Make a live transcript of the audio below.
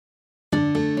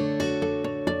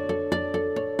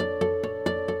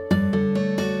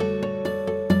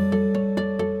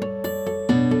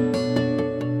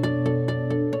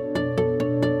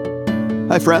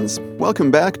Hi, friends. Welcome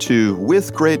back to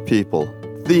With Great People,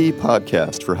 the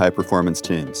podcast for high-performance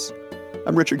teams.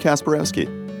 I'm Richard Kasparowski.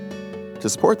 To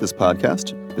support this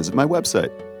podcast, visit my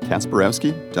website,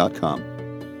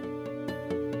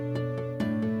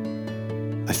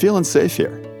 kasparowski.com. I feel unsafe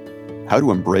here. How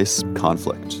to embrace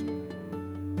conflict.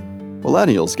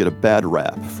 Millennials get a bad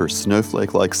rap for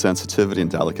snowflake-like sensitivity and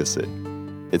delicacy.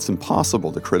 It's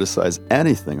impossible to criticize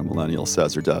anything a millennial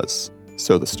says or does,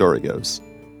 so the story goes.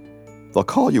 They'll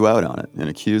call you out on it and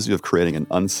accuse you of creating an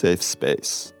unsafe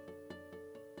space.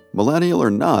 Millennial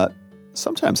or not,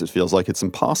 sometimes it feels like it's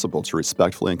impossible to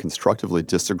respectfully and constructively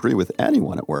disagree with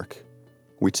anyone at work.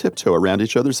 We tiptoe around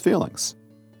each other's feelings.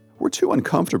 We're too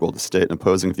uncomfortable to state an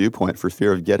opposing viewpoint for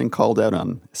fear of getting called out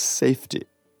on safety.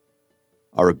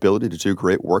 Our ability to do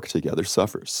great work together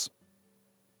suffers.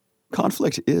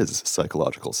 Conflict is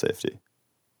psychological safety.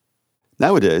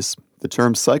 Nowadays, the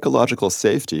term psychological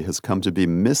safety has come to be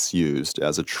misused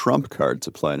as a trump card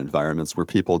to play in environments where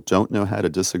people don't know how to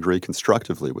disagree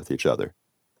constructively with each other.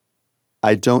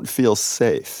 I don't feel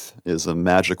safe is a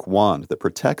magic wand that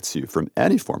protects you from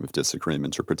any form of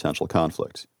disagreement or potential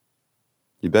conflict.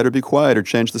 You better be quiet or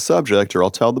change the subject or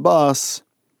I'll tell the boss.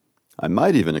 I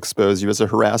might even expose you as a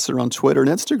harasser on Twitter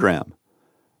and Instagram.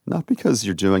 Not because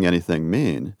you're doing anything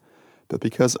mean, but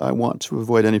because I want to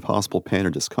avoid any possible pain or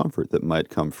discomfort that might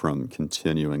come from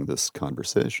continuing this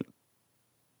conversation.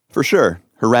 For sure,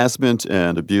 harassment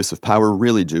and abuse of power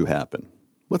really do happen.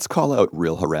 Let's call out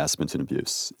real harassment and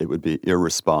abuse. It would be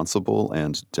irresponsible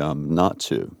and dumb not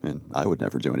to, and I would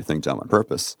never do anything dumb on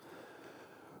purpose.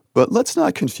 But let's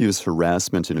not confuse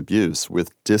harassment and abuse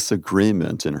with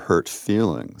disagreement and hurt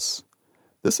feelings.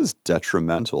 This is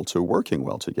detrimental to working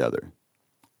well together.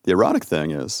 The ironic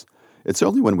thing is, it's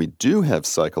only when we do have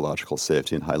psychological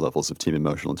safety and high levels of team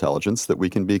emotional intelligence that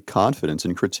we can be confident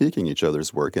in critiquing each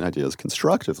other's work and ideas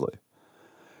constructively.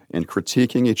 And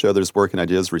critiquing each other's work and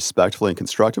ideas respectfully and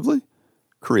constructively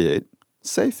create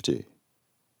safety.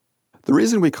 The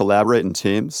reason we collaborate in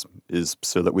teams is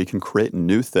so that we can create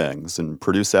new things and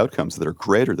produce outcomes that are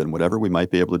greater than whatever we might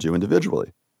be able to do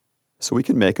individually. So we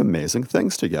can make amazing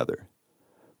things together.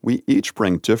 We each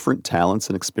bring different talents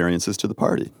and experiences to the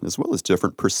party, as well as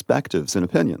different perspectives and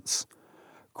opinions.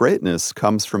 Greatness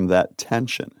comes from that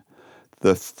tension,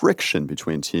 the friction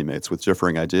between teammates with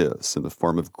differing ideas in the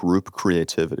form of group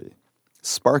creativity.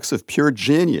 Sparks of pure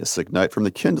genius ignite from the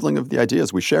kindling of the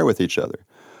ideas we share with each other.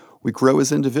 We grow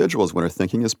as individuals when our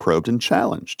thinking is probed and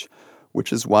challenged,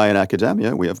 which is why in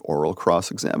academia we have oral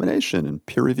cross-examination and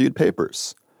peer-reviewed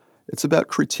papers. It's about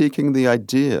critiquing the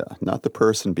idea, not the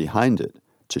person behind it,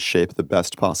 to shape the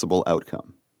best possible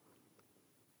outcome.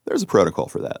 There's a protocol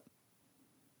for that.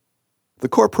 The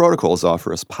core protocols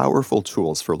offer us powerful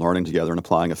tools for learning together and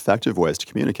applying effective ways to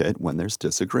communicate when there's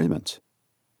disagreement.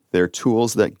 They're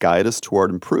tools that guide us toward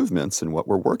improvements in what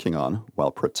we're working on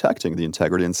while protecting the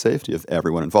integrity and safety of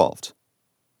everyone involved.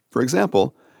 For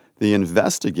example, the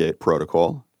Investigate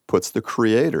protocol puts the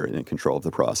creator in control of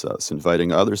the process,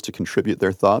 inviting others to contribute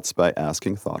their thoughts by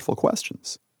asking thoughtful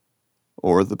questions.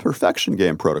 Or the Perfection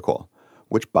Game protocol,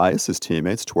 which biases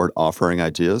teammates toward offering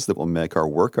ideas that will make our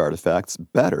work artifacts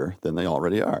better than they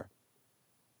already are.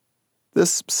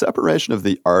 This separation of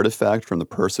the artifact from the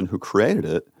person who created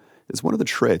it is one of the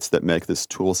traits that make this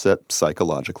toolset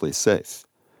psychologically safe.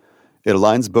 It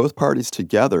aligns both parties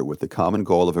together with the common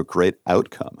goal of a great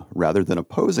outcome rather than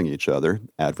opposing each other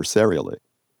adversarially.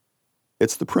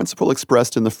 It's the principle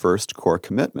expressed in the first core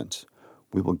commitment.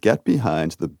 We will get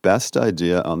behind the best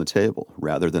idea on the table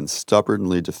rather than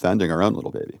stubbornly defending our own little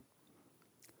baby.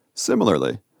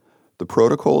 Similarly, the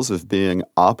protocols of being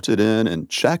opted in and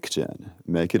checked in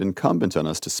make it incumbent on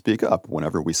us to speak up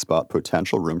whenever we spot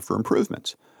potential room for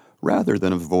improvement, rather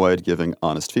than avoid giving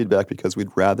honest feedback because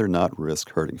we'd rather not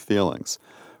risk hurting feelings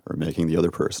or making the other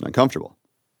person uncomfortable.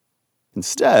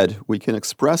 Instead, we can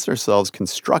express ourselves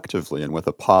constructively and with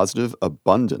a positive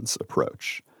abundance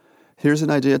approach. Here's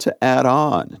an idea to add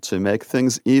on, to make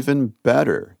things even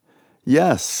better.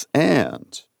 Yes,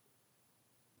 and.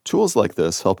 Tools like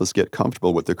this help us get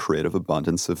comfortable with the creative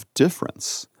abundance of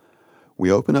difference.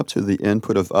 We open up to the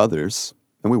input of others,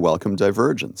 and we welcome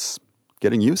divergence.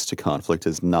 Getting used to conflict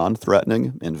is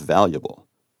non-threatening and valuable.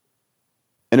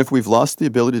 And if we've lost the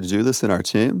ability to do this in our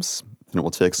teams, then it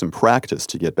will take some practice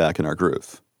to get back in our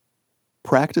groove.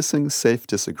 Practicing safe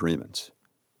disagreement.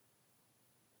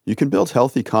 You can build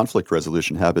healthy conflict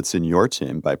resolution habits in your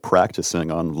team by practicing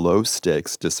on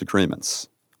low-stakes disagreements.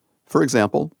 For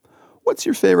example, what's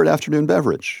your favorite afternoon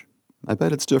beverage? I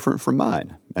bet it's different from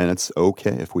mine, and it's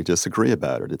okay if we disagree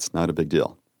about it. It's not a big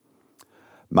deal.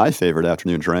 My favorite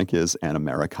afternoon drink is an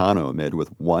Americano made with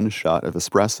 1 shot of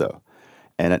espresso,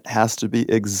 And it has to be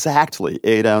exactly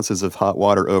 8 ounces of hot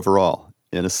water overall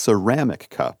in a ceramic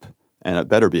cup, and it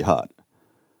better be hot.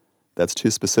 That's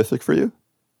too specific for you?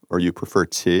 Or you prefer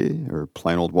tea or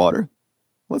plain old water?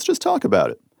 Let's just talk about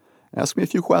it. Ask me a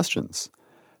few questions.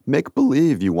 Make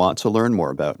believe you want to learn more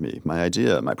about me, my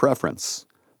idea, my preference.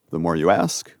 The more you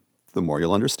ask, the more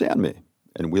you'll understand me,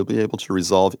 and we'll be able to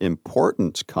resolve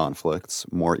important conflicts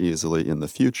more easily in the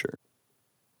future.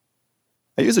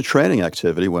 I use a training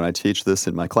activity when I teach this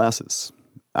in my classes.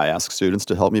 I ask students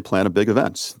to help me plan a big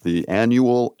event, the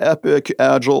annual Epic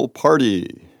Agile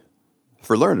Party.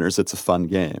 For learners, it's a fun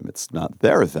game. It's not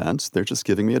their event, they're just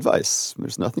giving me advice.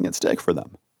 There's nothing at stake for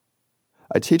them.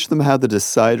 I teach them how the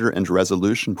decider and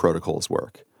resolution protocols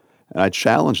work, and I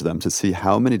challenge them to see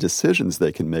how many decisions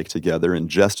they can make together in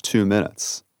just 2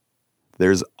 minutes.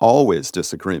 There's always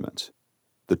disagreement.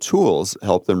 The tools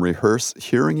help them rehearse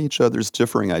hearing each other's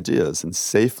differing ideas and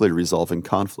safely resolving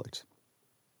conflict.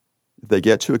 They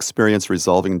get to experience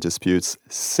resolving disputes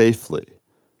safely,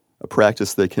 a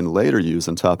practice they can later use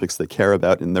on topics they care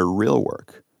about in their real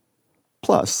work.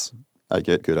 Plus, I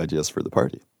get good ideas for the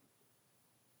party.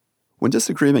 When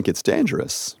disagreement gets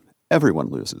dangerous, everyone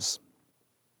loses.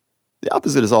 The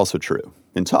opposite is also true.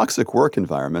 In toxic work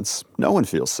environments, no one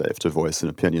feels safe to voice an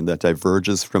opinion that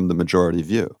diverges from the majority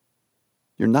view.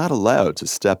 You're not allowed to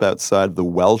step outside the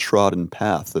well-trodden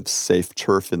path of safe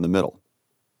turf in the middle.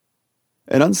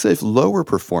 An unsafe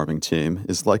lower-performing team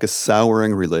is like a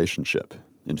souring relationship.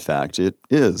 In fact, it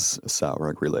is a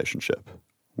souring relationship,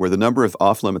 where the number of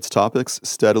off-limits topics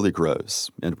steadily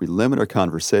grows, and we limit our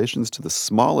conversations to the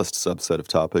smallest subset of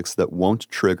topics that won't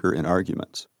trigger an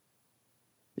argument.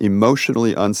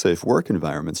 Emotionally unsafe work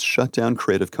environments shut down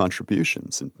creative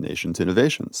contributions and nascent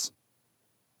innovations.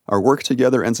 Our work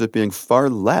together ends up being far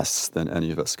less than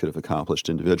any of us could have accomplished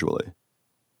individually.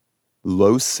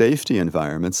 Low-safety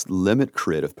environments limit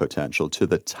creative potential to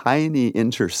the tiny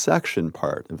intersection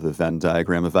part of the Venn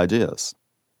diagram of ideas,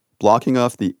 blocking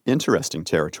off the interesting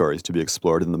territories to be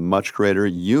explored in the much greater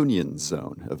union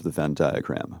zone of the Venn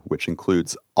diagram, which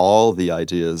includes all the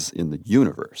ideas in the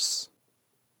universe.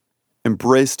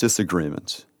 Embrace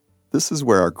disagreement. This is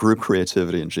where our group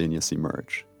creativity and genius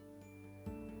emerge.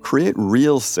 Create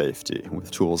real safety with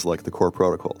tools like the core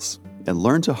protocols, and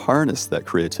learn to harness that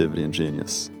creativity and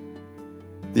genius.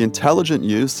 The intelligent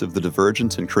use of the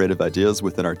divergent and creative ideas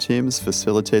within our teams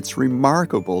facilitates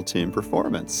remarkable team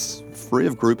performance, free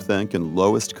of groupthink and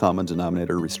lowest common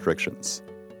denominator restrictions.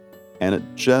 And it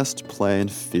just plain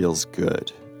feels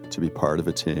good to be part of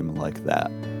a team like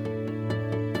that.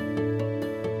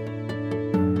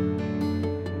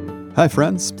 Hi,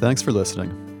 friends. Thanks for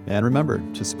listening. And remember,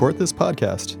 to support this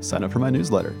podcast, sign up for my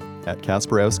newsletter at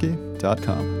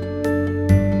kasperowski.com.